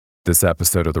This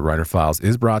episode of The Writer Files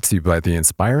is brought to you by the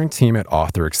inspiring team at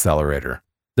Author Accelerator.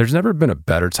 There's never been a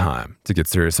better time to get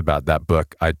serious about that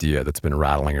book idea that's been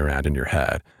rattling around in your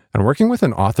head. And working with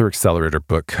an Author Accelerator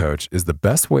book coach is the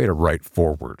best way to write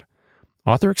forward.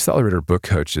 Author Accelerator book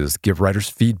coaches give writers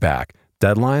feedback,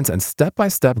 deadlines, and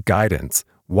step-by-step guidance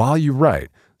while you write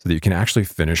so that you can actually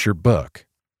finish your book.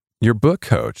 Your book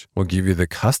coach will give you the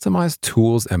customized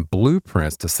tools and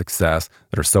blueprints to success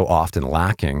that are so often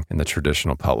lacking in the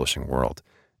traditional publishing world.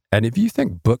 And if you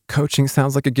think book coaching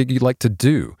sounds like a gig you'd like to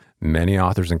do, many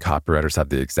authors and copywriters have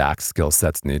the exact skill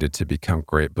sets needed to become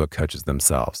great book coaches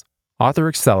themselves. Author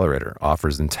Accelerator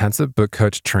offers intensive book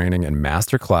coach training and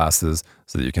master classes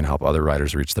so that you can help other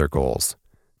writers reach their goals.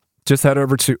 Just head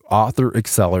over to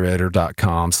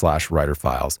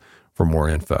authoraccelerator.com/writerfiles for more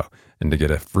info and to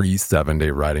get a free 7-day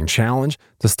writing challenge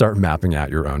to start mapping out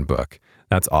your own book.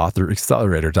 That's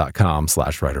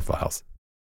authoraccelerator.com/writerfiles.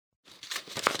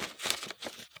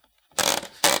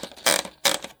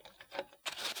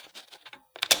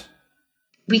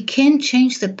 We can't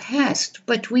change the past,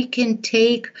 but we can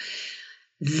take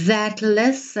that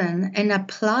lesson and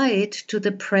apply it to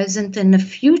the present and the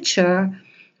future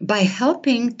by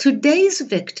helping today's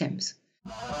victims.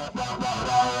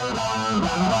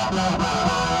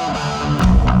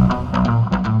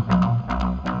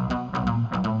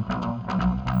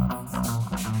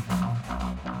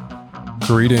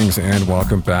 Greetings and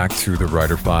welcome back to The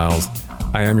Writer Files.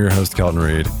 I am your host, Kelton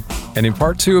Reed. And in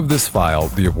part 2 of this file,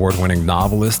 the award-winning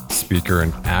novelist, speaker,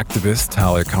 and activist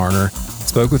Talia Carner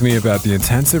spoke with me about the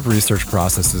intensive research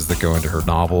processes that go into her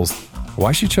novels,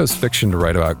 why she chose fiction to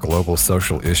write about global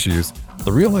social issues,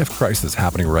 the real-life crisis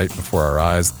happening right before our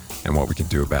eyes, and what we can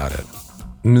do about it.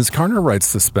 Ms. Carner writes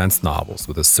suspense novels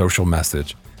with a social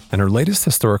message, and her latest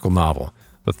historical novel,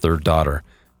 The Third Daughter,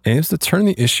 aims to turn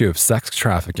the issue of sex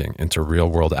trafficking into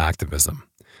real-world activism.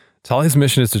 Talia's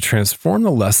mission is to transform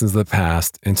the lessons of the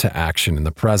past into action in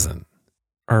the present.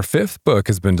 Her 5th book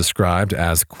has been described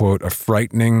as, quote, a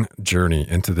frightening journey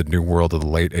into the new world of the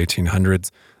late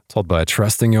 1800s, told by a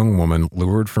trusting young woman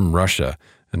lured from Russia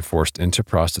and forced into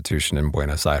prostitution in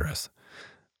Buenos Aires.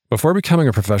 Before becoming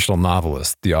a professional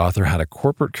novelist, the author had a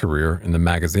corporate career in the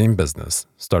magazine business,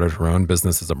 started her own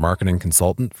business as a marketing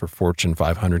consultant for Fortune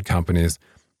 500 companies,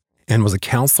 and was a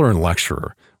counselor and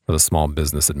lecturer for the Small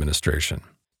Business Administration.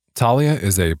 Talia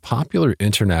is a popular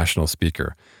international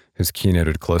speaker who's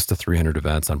keynoted close to 300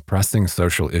 events on pressing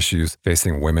social issues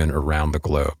facing women around the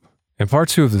globe. In part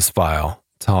 2 of this file,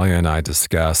 Talia and I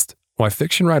discussed why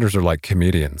fiction writers are like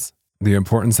comedians, the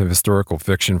importance of historical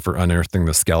fiction for unearthing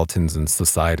the skeletons in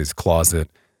society's closet,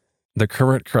 the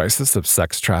current crisis of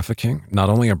sex trafficking, not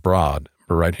only abroad,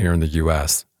 but right here in the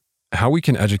U.S., how we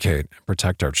can educate and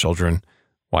protect our children,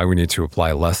 why we need to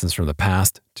apply lessons from the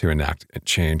past to enact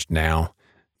change now,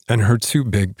 and her 2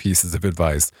 big pieces of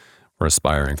advice for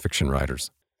aspiring fiction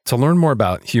writers. To learn more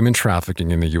about human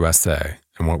trafficking in the USA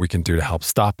and what we can do to help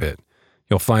stop it,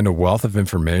 you'll find a wealth of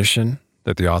information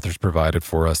that the author's provided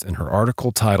for us in her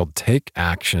article titled Take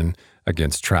Action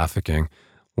Against Trafficking,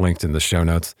 linked in the show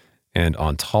notes and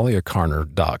on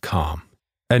taliacarner.com.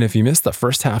 And if you missed the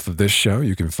first half of this show,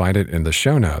 you can find it in the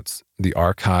show notes, the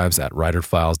archives at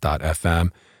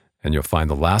writerfiles.fm, and you'll find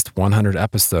the last 100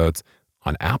 episodes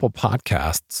on Apple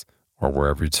Podcasts or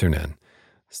wherever you tune in.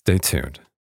 Stay tuned.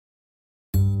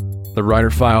 The Writer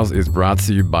Files is brought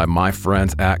to you by my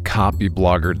friends at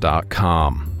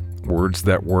copyblogger.com. Words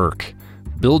that work.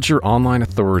 Build your online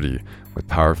authority with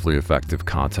powerfully effective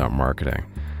content marketing.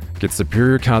 Get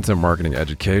superior content marketing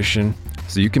education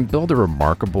so you can build a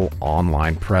remarkable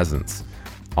online presence.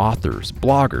 Authors,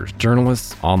 bloggers,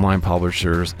 journalists, online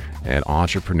publishers, and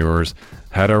entrepreneurs,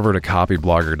 head over to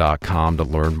copyblogger.com to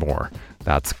learn more.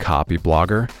 That's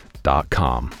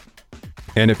copyblogger.com.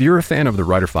 And if you're a fan of the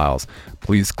Writer Files,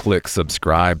 please click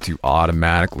subscribe to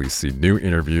automatically see new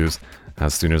interviews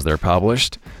as soon as they're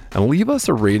published, and leave us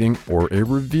a rating or a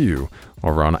review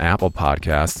over on Apple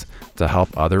Podcasts to help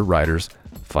other writers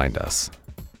find us.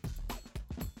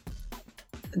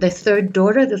 The Third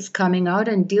Daughter that's coming out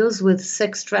and deals with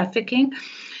sex trafficking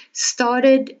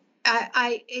started.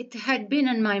 It had been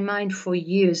in my mind for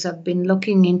years. I've been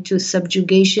looking into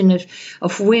subjugation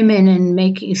of women and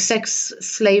making sex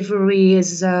slavery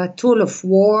as a tool of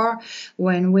war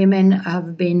when women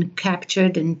have been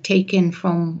captured and taken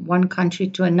from one country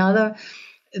to another.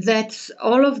 That's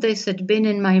all of this had been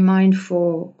in my mind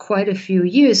for quite a few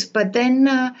years. But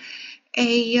then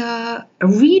a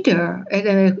reader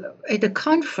at a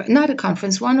conference, not a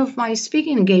conference, one of my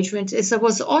speaking engagements I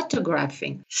was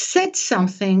autographing, said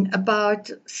something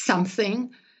about something,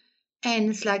 and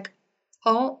it's like,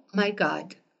 oh my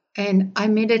God, And I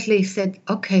immediately said,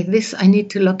 okay, this, I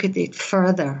need to look at it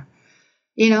further,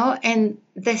 and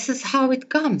this is how it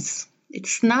comes.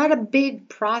 It's not a big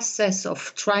process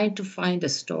of trying to find a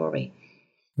story.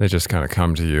 They just kind of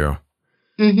come to you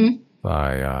Mm-hmm.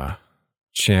 by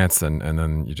chance, and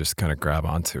then you just kind of grab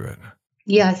onto it.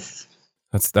 Yes.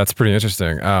 That's pretty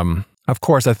interesting. Of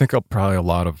course, I think probably a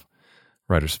lot of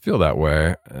writers feel that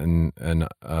way, and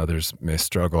others may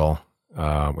struggle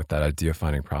with that idea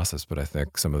finding process. But I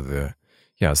think some of the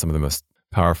most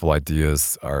powerful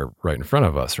ideas are right in front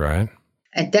of us, right?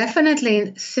 And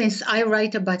definitely, since I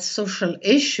write about social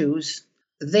issues,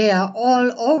 they are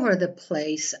all over the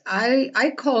place.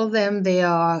 I call them, they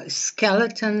are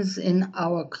skeletons in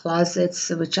our closets,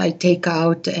 which I take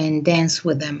out and dance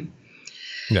with them.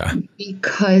 Yeah.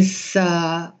 Because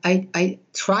I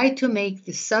try to make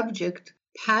the subject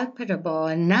palpable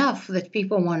enough that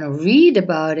people want to read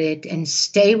about it and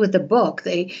stay with the book.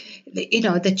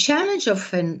 The challenge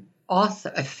of an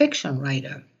author, a fiction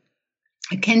writer,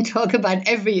 I can talk about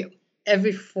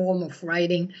every form of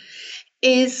writing,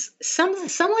 is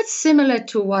somewhat similar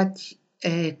to what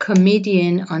a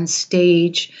comedian on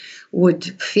stage would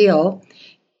feel.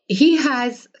 He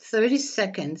has 30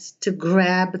 seconds to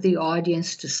grab the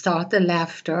audience to start the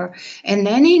laughter, and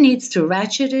then he needs to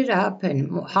ratchet it up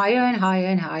and higher and higher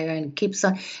and higher, and keeps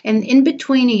on. And in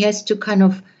between, he has to kind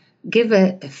of give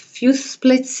a few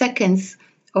split seconds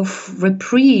of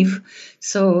reprieve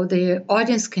so the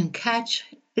audience can catch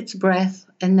its breath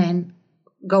and then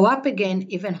go up again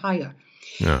even higher.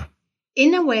 Yeah.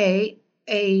 In a way,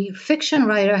 a fiction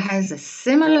writer has a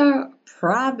similar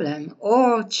problem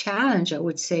or challenge, I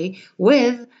would say,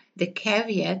 with the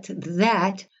caveat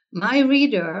that my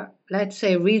reader, let's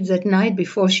say, reads at night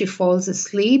before she falls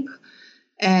asleep,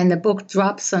 and the book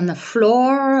drops on the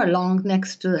floor along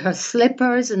next to her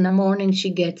slippers. In the morning, she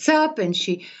gets up and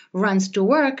she runs to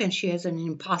work, and she has an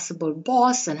impossible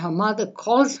boss, and her mother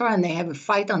calls her and they have a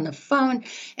fight on the phone.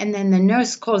 And then the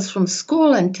nurse calls from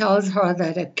school and tells her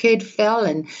that a kid fell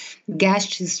and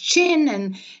gashed his chin,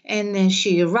 and then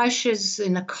she rushes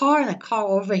in a car, and the car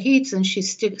overheats, and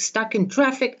she's stuck in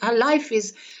traffic. Her life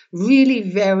is really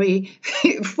very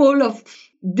full of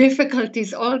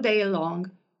difficulties all day long.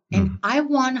 And I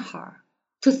want her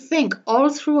to think all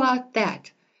throughout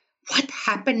that, what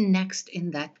happened next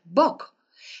in that book?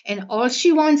 And all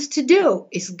she wants to do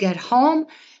is get home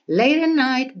late at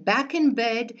night, back in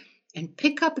bed, and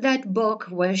pick up that book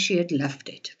where she had left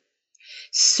it.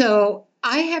 So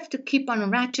I have to keep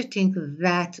on ratcheting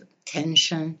that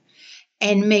tension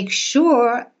and make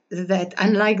sure that,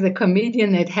 unlike the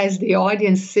comedian that has the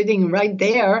audience sitting right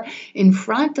there in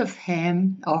front of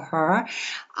him or her,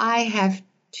 I have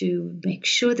to make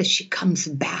sure that she comes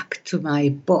back to my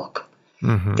book,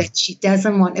 that she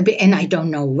doesn't want to be, and I don't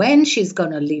know when she's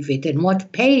going to leave it and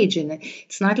what page. And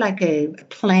it's not like a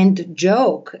planned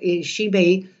joke. She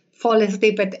may fall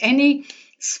asleep at any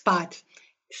spot.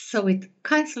 So it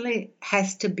constantly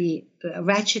has to be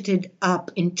ratcheted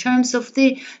up in terms of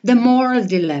the moral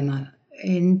dilemma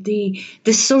and the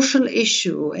social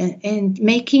issue, and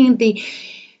making the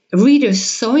reader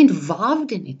so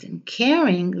involved in it and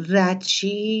caring that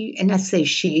she, and I say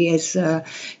she is a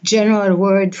general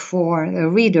word for a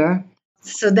reader.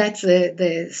 So that's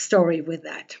the story with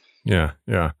that. Yeah.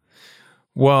 Yeah.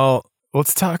 Well,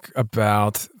 let's talk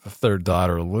about the third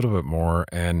daughter a little bit more.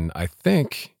 And I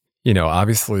think,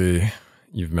 obviously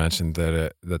you've mentioned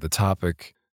that the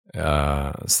topic,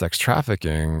 sex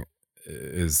trafficking,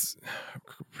 is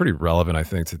pretty relevant, I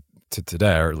think, to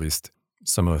today, or at least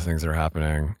some of the things that are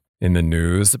happening in the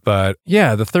news. But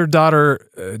yeah, the third daughter,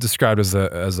 described as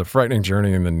a frightening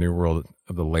journey in the new world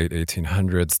of the late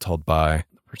 1800s, told by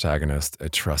the protagonist, a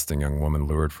trusting young woman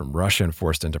lured from Russia and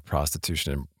forced into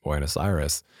prostitution in Buenos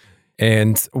Aires.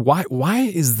 And why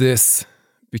is this?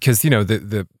 Because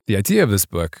the idea of this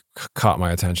book caught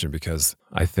my attention because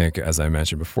I think, as I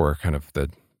mentioned before, kind of the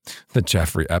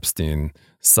Jeffrey Epstein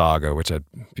saga, which I'd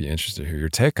be interested to hear your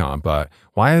take on. But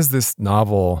why is this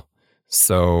novel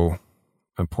so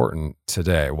important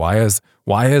today? Why is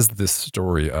this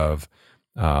story of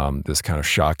this kind of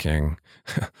shocking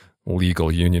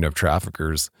legal union of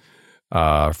traffickers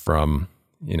from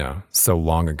so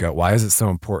long ago? Why is it so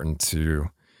important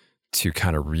to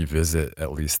kind of revisit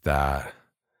at least that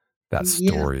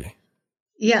story?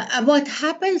 Yeah, what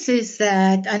happens is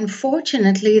that,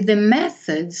 unfortunately, the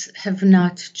methods have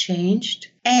not changed,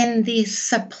 and the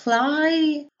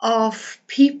supply of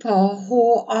people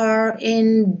who are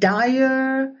in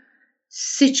dire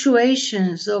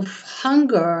situations of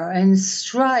hunger and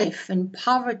strife and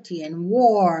poverty and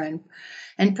war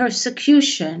and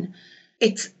persecution,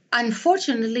 it's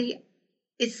unfortunately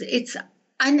it's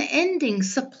unending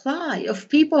supply of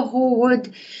people who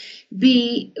would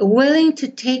be willing to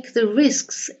take the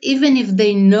risks, even if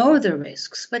they know the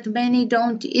risks. But many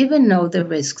don't even know the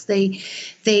risks. They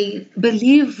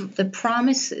believe the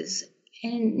promises.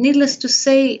 And needless to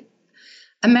say,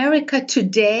 America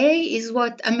today is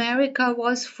what America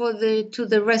was to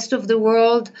the rest of the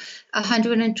world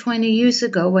 120 years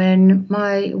ago, where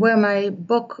my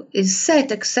book is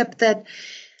set, except that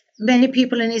many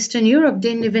people in Eastern Europe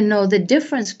didn't even know the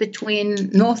difference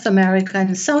between North America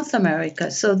and South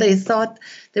America. So they thought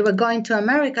they were going to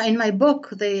America. In my book,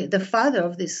 the father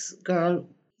of this girl,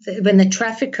 when the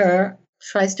trafficker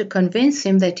tries to convince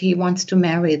him that he wants to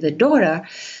marry the daughter,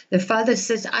 the father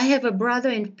says, I have a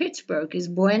brother in Pittsburgh. Is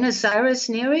Buenos Aires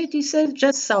near it? He said,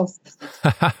 just south.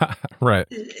 Right.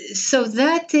 So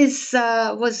that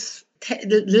was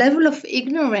the level of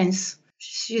ignorance.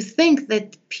 You think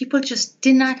that people just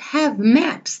did not have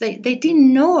maps. They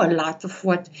didn't know a lot of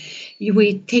what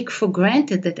we take for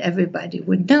granted that everybody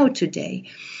would know today.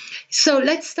 So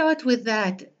let's start with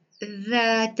that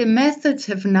the methods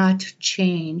have not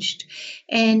changed.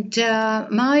 And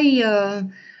my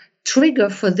trigger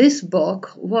for this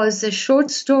book was a short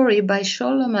story by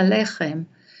Sholem Aleichem.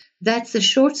 That's a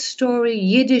short story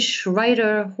Yiddish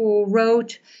writer who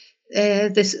wrote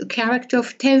this character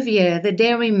of Tevye, the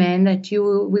dairyman that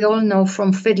we all know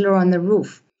from Fiddler on the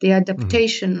Roof. The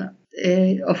adaptation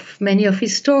of many of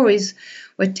his stories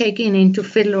were taken into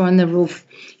Fiddler on the Roof.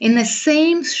 In the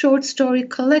same short story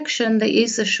collection, there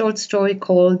is a short story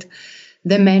called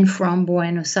The Man from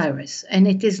Buenos Aires, and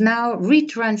it is now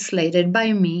retranslated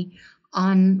by me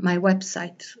on my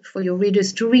website for your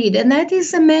readers to read. And that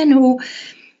is a man who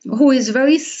is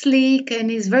very sleek and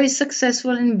is very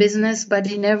successful in business, but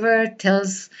he never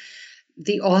tells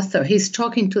the author. He's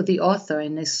talking to the author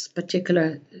in this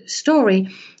particular story.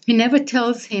 He never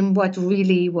tells him what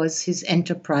really was his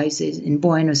enterprise in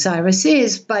Buenos Aires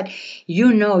is, but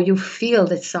you feel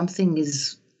that something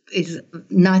is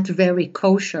not very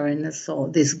kosher in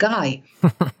this guy.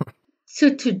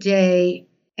 So today,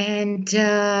 and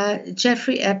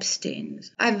Jeffrey Epstein.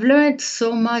 I've learned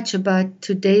so much about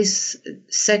today's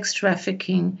sex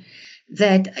trafficking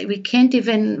that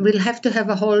we'll have to have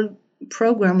a whole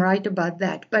program right about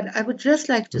that. But I would just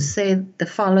like to say the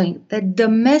following, that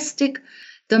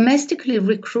domestically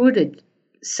recruited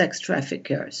sex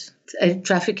traffickers,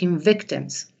 trafficking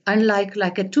victims, unlike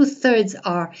 2/3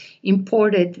 are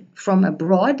imported from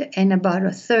abroad and about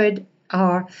 1/3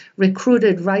 are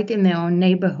recruited right in their own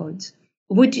neighborhoods.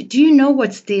 Do you know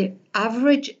what's the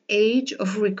average age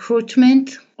of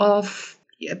recruitment of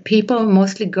people,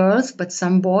 mostly girls, but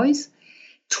some boys?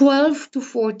 12 to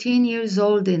 14 years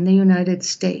old in the United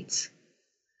States.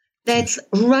 That's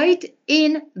right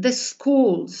in the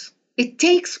schools. It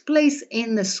takes place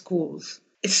in the schools.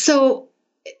 So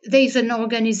there's an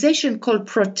organization called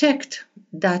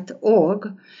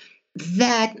protect.org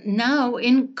that now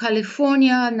in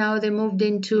California, now they moved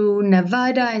into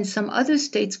Nevada and some other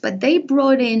states, but they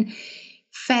brought in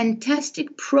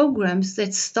fantastic programs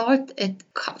that start at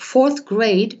 4th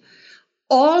grade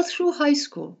all through high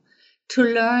school to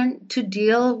learn to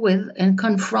deal with and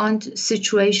confront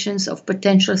situations of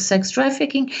potential sex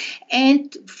trafficking,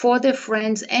 and for their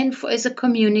friends and as a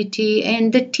community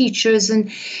and the teachers and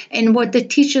what the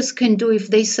teachers can do if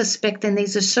they suspect, and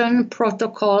there's a certain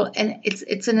protocol, and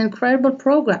it's an incredible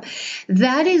program.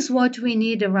 That is what we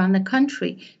need around the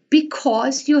country,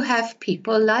 because you have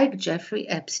people like Jeffrey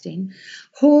Epstein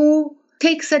who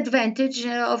takes advantage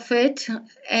of it,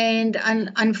 and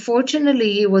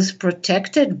unfortunately he was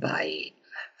protected by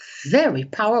very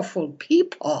powerful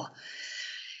people.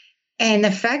 And the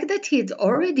fact that he'd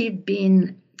already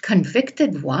been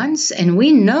convicted once, and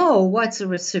we know what's the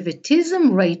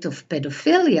recidivism rate of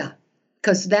pedophilia,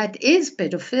 because that is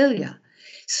pedophilia.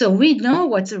 So we know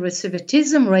what's the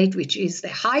recidivism rate, which is the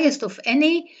highest of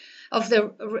any of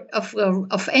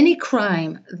any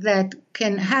crime that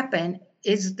can happen,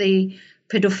 is the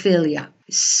pedophilia.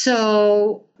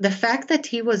 So the fact that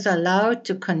he was allowed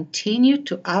to continue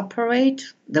to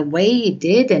operate the way he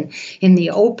did, and in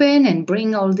the open, and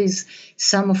bring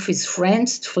some of his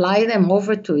friends, fly them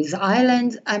over to his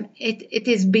island, it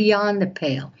is beyond the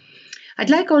pale. I'd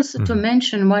like also to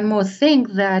mention one more thing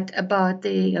about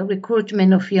the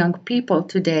recruitment of young people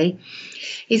today,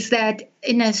 is that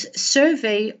in a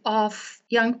survey of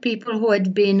young people who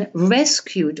had been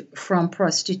rescued from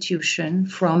prostitution,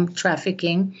 from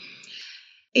trafficking,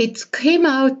 it came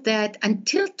out that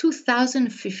until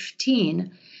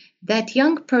 2015, that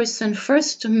young person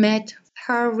first met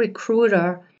her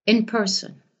recruiter in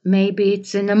person. Maybe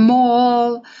it's in a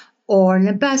mall, or in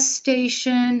a bus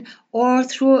station, or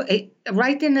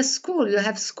right in a school. You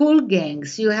have school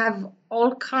gangs. You have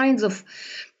all kinds of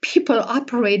people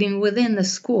operating within the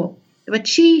school. But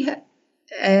she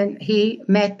and he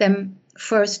met them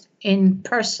first in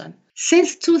person.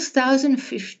 Since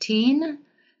 2015,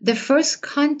 the first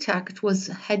contact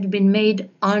had been made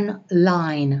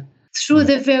online through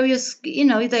the various,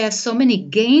 there are so many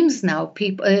games now.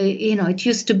 People, it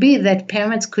used to be that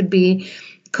parents could be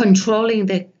controlling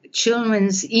the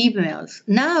children's emails.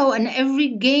 Now, in every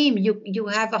game, you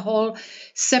have a whole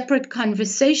separate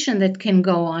conversation that can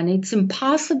go on. It's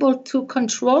impossible to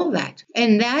control that.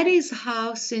 And that is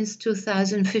how, since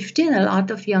 2015, a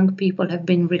lot of young people have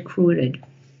been recruited.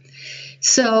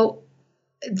 So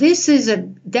this is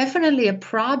definitely a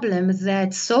problem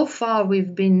that so far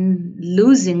we've been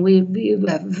losing. We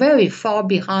are very far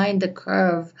behind the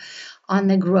curve on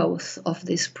the growth of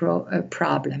this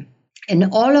problem. And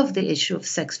all of the issue of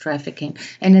sex trafficking.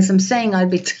 And as I'm saying, I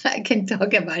can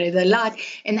talk about it a lot.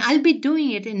 And I'll be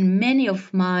doing it in many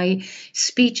of my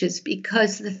speeches,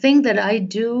 because the thing that I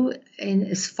do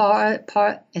as part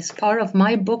of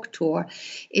my book tour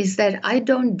is that I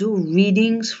don't do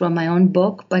readings from my own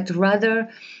book, but rather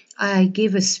I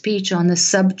give a speech on the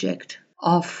subject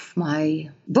of my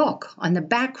book, on the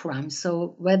background.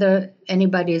 So whether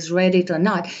anybody has read it or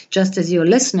not, just as your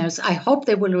listeners, I hope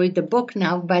they will read the book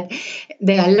now, but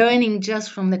they are learning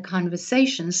just from the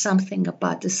conversation something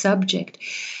about the subject.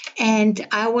 And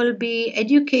I will be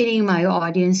educating my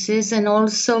audiences and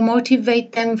also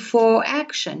motivate them for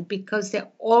action, because there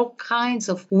are all kinds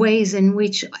of ways in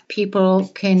which people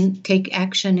can take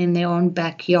action in their own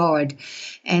backyard.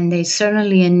 And there's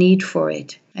certainly a need for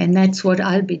it. And that's what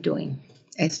I'll be doing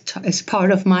as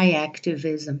part of my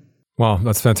activism. Well,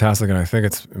 that's fantastic. And I think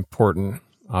it's important.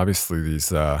 Obviously,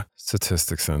 these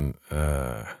statistics and,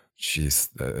 it's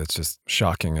just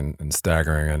shocking and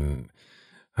staggering. And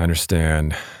I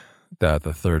understand that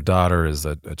the third daughter is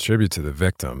a tribute to the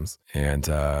victims. And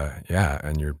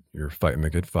and you're fighting the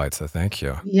good fight. So thank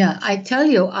you. Yeah, I tell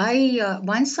you,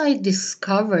 once I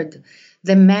discovered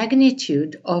the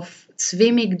magnitude of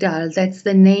Tzvi Migdal, that's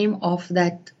the name of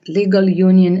that legal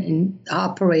union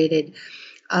operated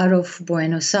out of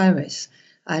Buenos Aires.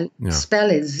 I'll spell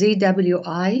it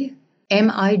ZWIMIGDAL.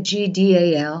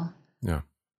 Yeah.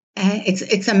 And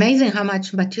it's amazing how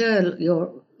much material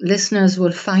your listeners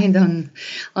will find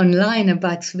online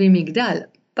about Tzvi Migdal.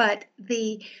 But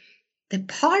the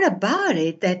part about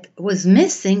it that was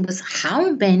missing was how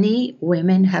many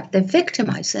women have they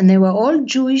victimized. And they were all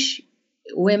Jewish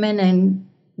women and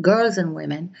girls and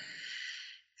women,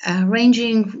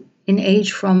 ranging in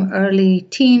age from early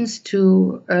teens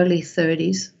to early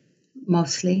 30s,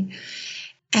 mostly.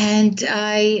 And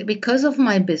because of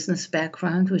my business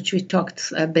background, which we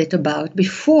talked a bit about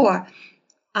before,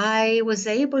 I was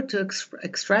able to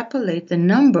extrapolate the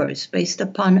numbers based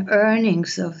upon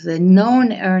the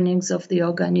known earnings of the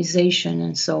organization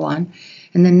and so on,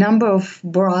 and the number of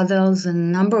brothels and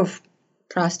the number of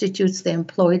prostitutes they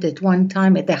employed at one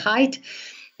time. At the height,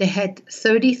 they had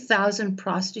 30,000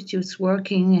 prostitutes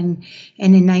working, and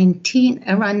in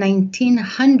around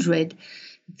 1900,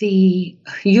 the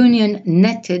union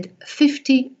netted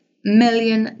 $50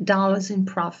 million in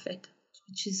profit,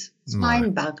 which is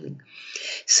mind-boggling.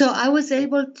 So I was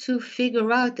able to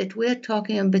figure out that we're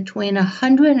talking between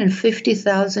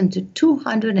 150,000 to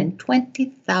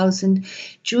 220,000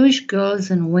 Jewish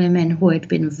girls and women who had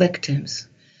been victims.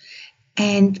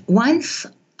 And once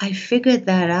I figured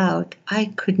that out,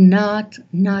 I could not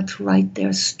write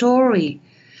their story.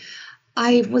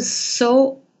 I was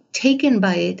so taken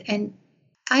by it, and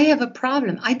I have a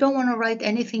problem. I don't want to write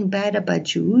anything bad about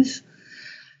Jews.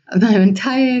 My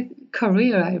entire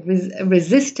career, I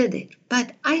resisted it.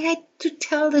 But I had to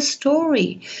tell the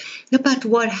story about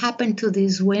what happened to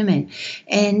these women.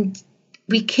 And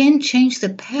we can't change the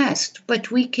past,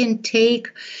 but we can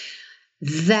take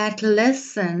that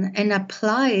lesson and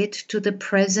apply it to the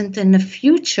present and the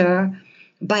future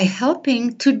by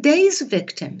helping today's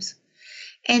victims.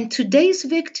 And today's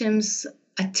victims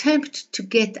attempt to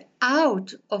get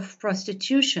out of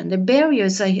prostitution. The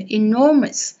barriers are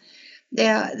enormous.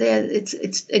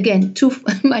 It's again too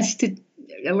much to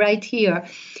write here,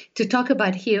 to talk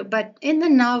about here. But in the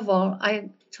novel,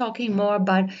 I'm talking more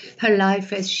about her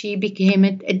life as she became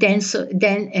a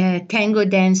tango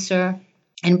dancer.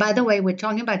 And by the way, we're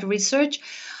talking about research.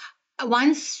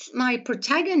 Once my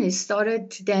protagonist started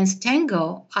to dance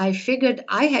tango, I figured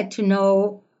I had to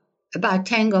know about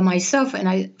tango myself.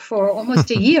 And for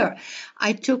almost a year,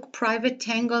 I took private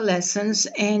tango lessons.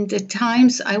 And at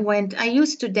times I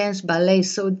used to dance ballet.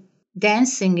 So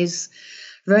dancing is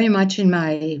very much in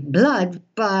my blood,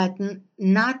 but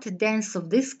not a dance of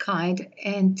this kind.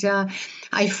 And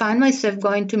I found myself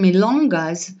going to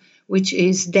milongas, which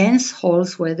is dance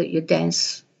halls where you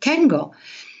dance tango,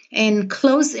 and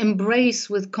close embrace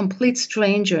with complete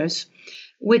strangers,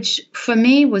 which for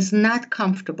me was not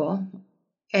comfortable.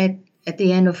 At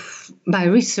the end of my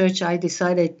research, I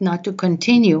decided not to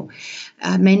continue.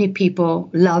 Many people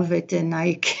love it, and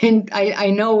I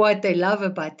know what they love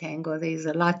about tango. There's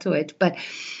a lot to it, but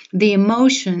the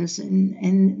emotions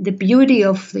and the beauty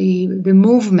of the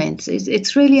movements,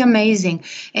 it's really amazing.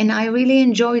 And I really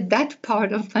enjoyed that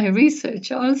part of my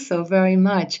research also very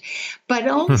much. But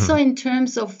also in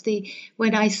terms of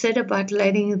when I said about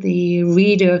letting the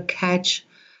reader catch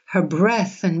her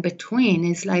breath in between,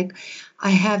 it's like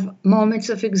I have moments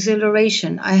of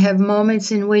exhilaration. I have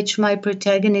moments in which my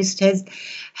protagonist has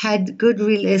had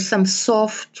some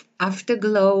soft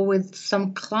afterglow with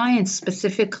some clients,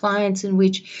 specific clients, in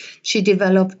which she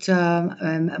developed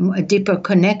a deeper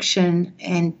connection,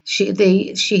 and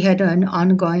she had an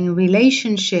ongoing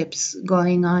relationships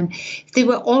going on. There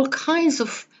were all kinds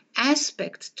of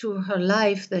aspects to her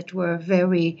life that were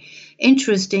very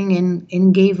interesting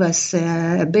and gave us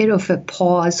a bit of a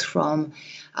pause from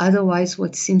otherwise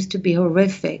what seems to be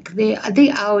horrific.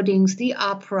 The outings, the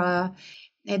opera.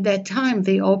 At that time,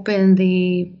 they opened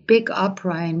the big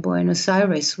opera in Buenos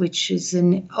Aires, which is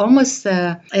almost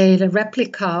a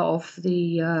replica of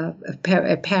the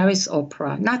Paris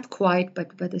opera. Not quite,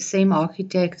 but the same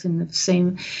architect and the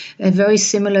same, very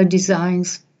similar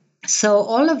designs. So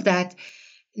all of that.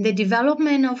 The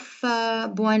development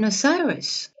of Buenos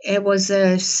Aires. It was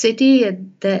a city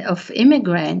of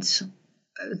immigrants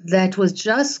that was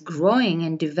just growing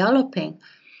and developing.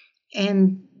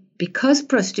 And because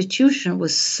prostitution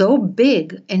was so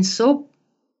big and so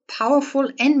powerful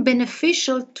and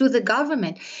beneficial to the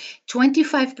government,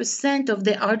 25% of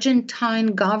the Argentine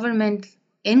government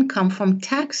income from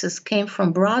taxes came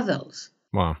from brothels.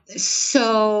 Wow.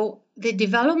 So the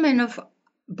development of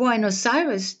Buenos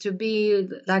Aires to be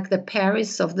like the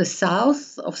Paris of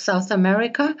South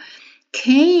America,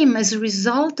 came as a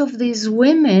result of these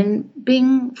women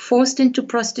being forced into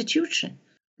prostitution.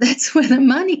 That's where the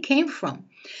money came from.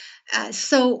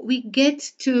 So we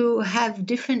get to have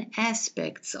different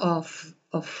aspects of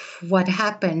what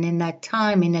happened in that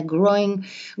time in a growing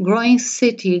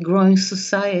city, growing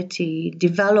society,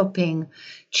 developing,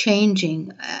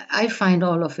 changing. I find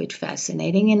all of it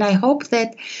fascinating, and I hope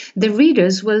that the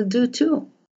readers will do too.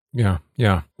 Yeah.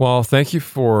 Well, thank you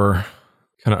for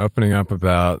kind of opening up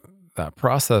about that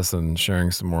process and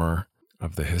sharing some more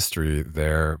of the history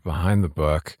there behind the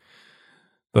book.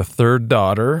 The Third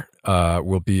Daughter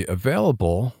will be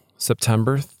available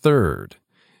September 3rd.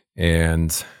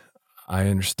 And I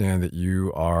understand that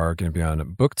you are going to be on a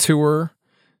book tour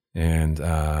and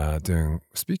doing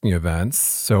speaking events.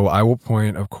 So I will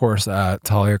point, of course, at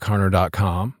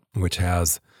taliacarner.com, which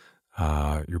has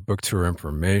your book tour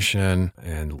information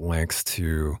and links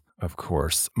to, of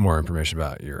course, more information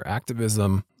about your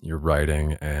activism, your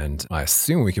writing, and I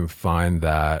assume we can find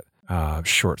that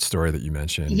short story that you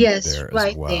mentioned there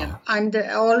as well. There.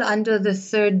 Under The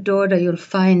Third Daughter, you'll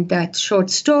find that short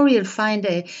story. You'll find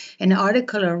an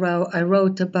article I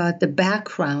wrote about the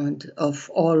background of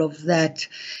all of that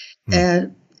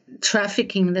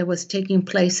trafficking that was taking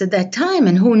place at that time,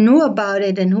 and who knew about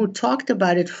it and who talked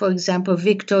about it. For example,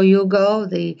 Victor Hugo,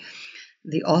 the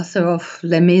author of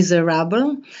Les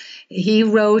Miserables, he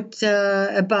wrote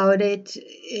about it,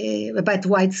 about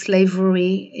white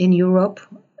slavery in Europe,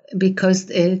 because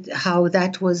how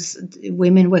that was,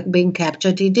 women were being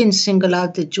captured. He didn't single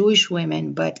out the Jewish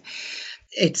women, but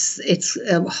it's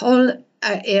a whole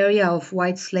area of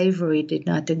white slavery did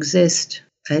not exist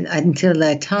until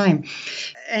that time.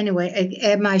 Anyway,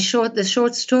 the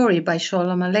short story by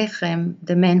Sholem Aleichem,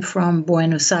 The Men from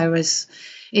Buenos Aires,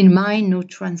 in my new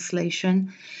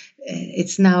translation,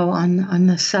 it's now on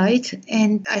the site,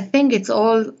 and I think it's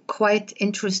all quite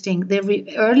interesting.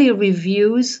 The early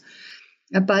reviews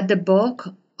about the book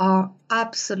are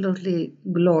absolutely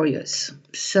glorious.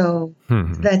 So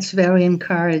that's very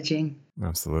encouraging.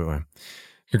 Absolutely.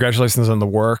 Congratulations on the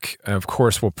work. And of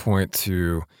course, we'll point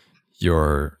to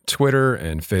your Twitter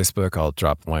and Facebook. I'll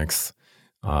drop links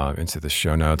into the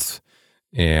show notes.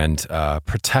 And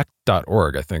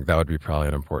protect.org, I think that would be probably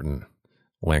an important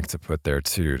link to put there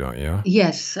too, don't you?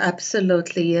 Yes,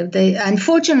 absolutely.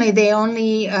 Unfortunately, they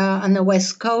only on the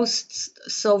West Coast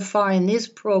so far in these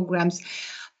programs,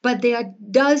 but there are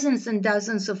dozens and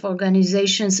dozens of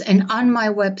organizations. And on my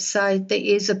website, there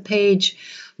is a page,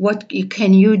 what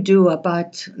can you do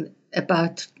about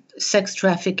sex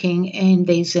trafficking, and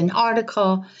there's an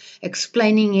article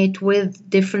explaining it with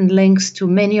different links to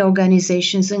many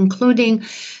organizations, including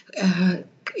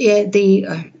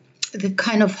the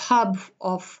kind of hub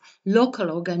of local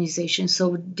organizations.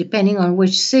 So depending on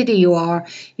which city you are,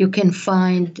 you can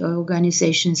find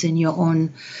organizations in your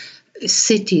own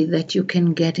city that you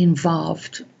can get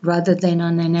involved rather than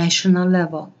on a national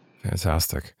level.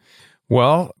 Fantastic.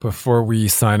 Well, before we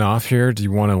sign off here, do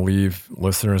you want to leave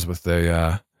listeners with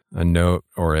a note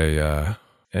or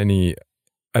any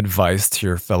advice to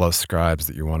your fellow scribes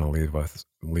that you want to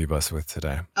leave us with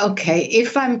today? Okay,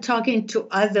 if I'm talking to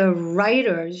other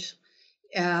writers,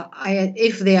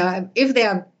 if they are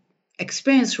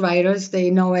experienced writers, they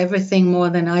know everything more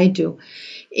than I do.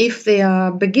 If they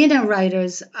are beginner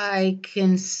writers, I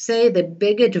can say two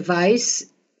big advices.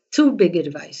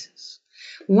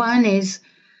 One is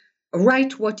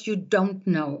write what you don't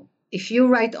know. If you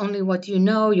write only what you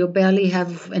know, you barely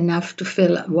have enough to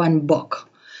fill one book.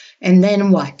 And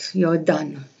then what? You're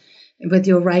done with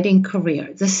your writing career.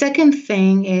 The second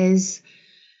thing is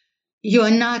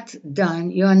you're not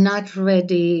done. You're not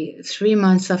ready 3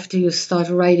 months after you start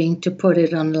writing to put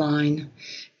it online,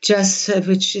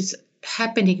 which is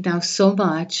happening now so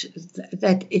much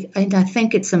and I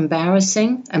think it's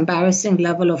embarrassing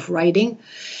level of writing.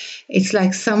 It's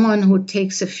like someone who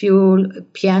takes a few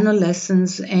piano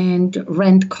lessons and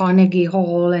rent Carnegie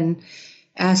Hall and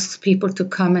asks people to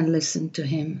come and listen to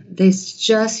him.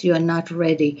 You're not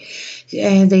ready.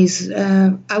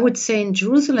 I would say in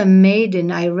Jerusalem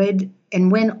Maiden, I read and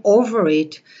went over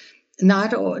it,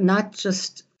 not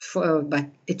just but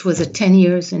it was 10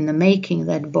 years in the making,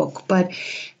 that book, but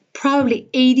probably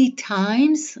 80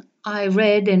 times I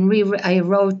read and I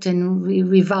wrote and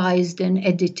revised and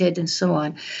edited and so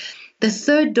on. The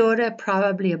third daughter,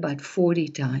 probably about 40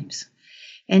 times.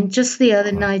 And just the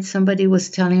other night, somebody was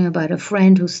telling me about a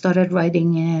friend who started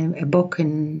writing a book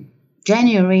in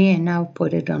January and now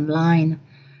put it online.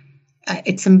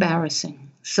 It's embarrassing.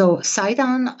 So sight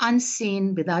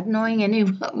unseen, without knowing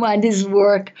anybody's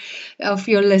work of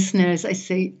your listeners,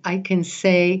 I can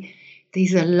say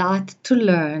there's a lot to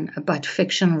learn about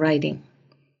fiction writing.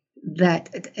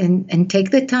 And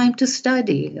take the time to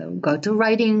study, go to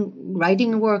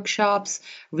writing workshops,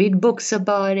 read books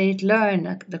about it,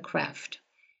 learn the craft.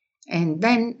 And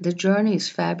then the journey is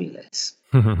fabulous.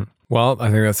 Well, I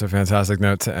think that's a fantastic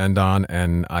note to end on.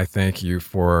 And I thank you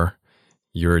for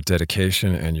your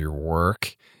dedication and your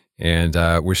work, and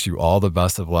wish you all the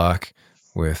best of luck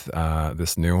with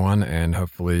this new one. And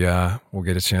hopefully we'll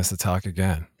get a chance to talk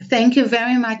again. Thank you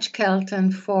very much,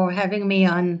 Kelton, for having me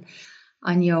on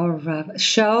your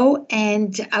show.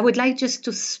 And I would like just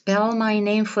to spell my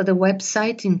name for the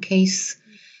website in case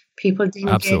people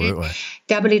didn't get it.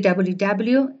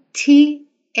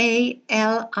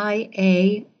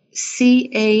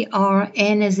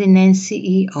 www.TaliaCarner as in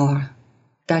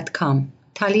NCER.com.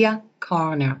 Talia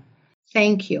Carner.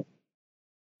 Thank you.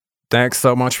 Thanks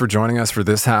so much for joining us for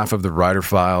this half of the Writer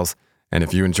Files. And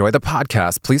if you enjoy the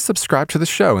podcast, please subscribe to the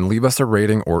show and leave us a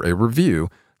rating or a review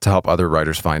to help other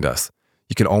writers find us.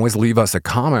 You can always leave us a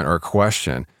comment or a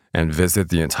question and visit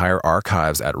the entire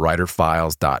archives at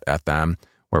writerfiles.fm,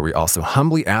 where we also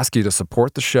humbly ask you to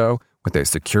support the show with a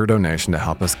secure donation to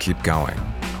help us keep going.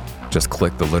 Just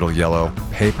click the little yellow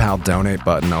PayPal donate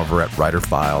button over at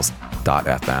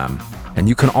writerfiles.fm. And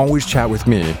you can always chat with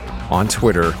me on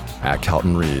Twitter at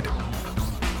Kelton Reed.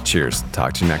 Cheers.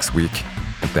 Talk to you next week,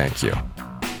 and thank you.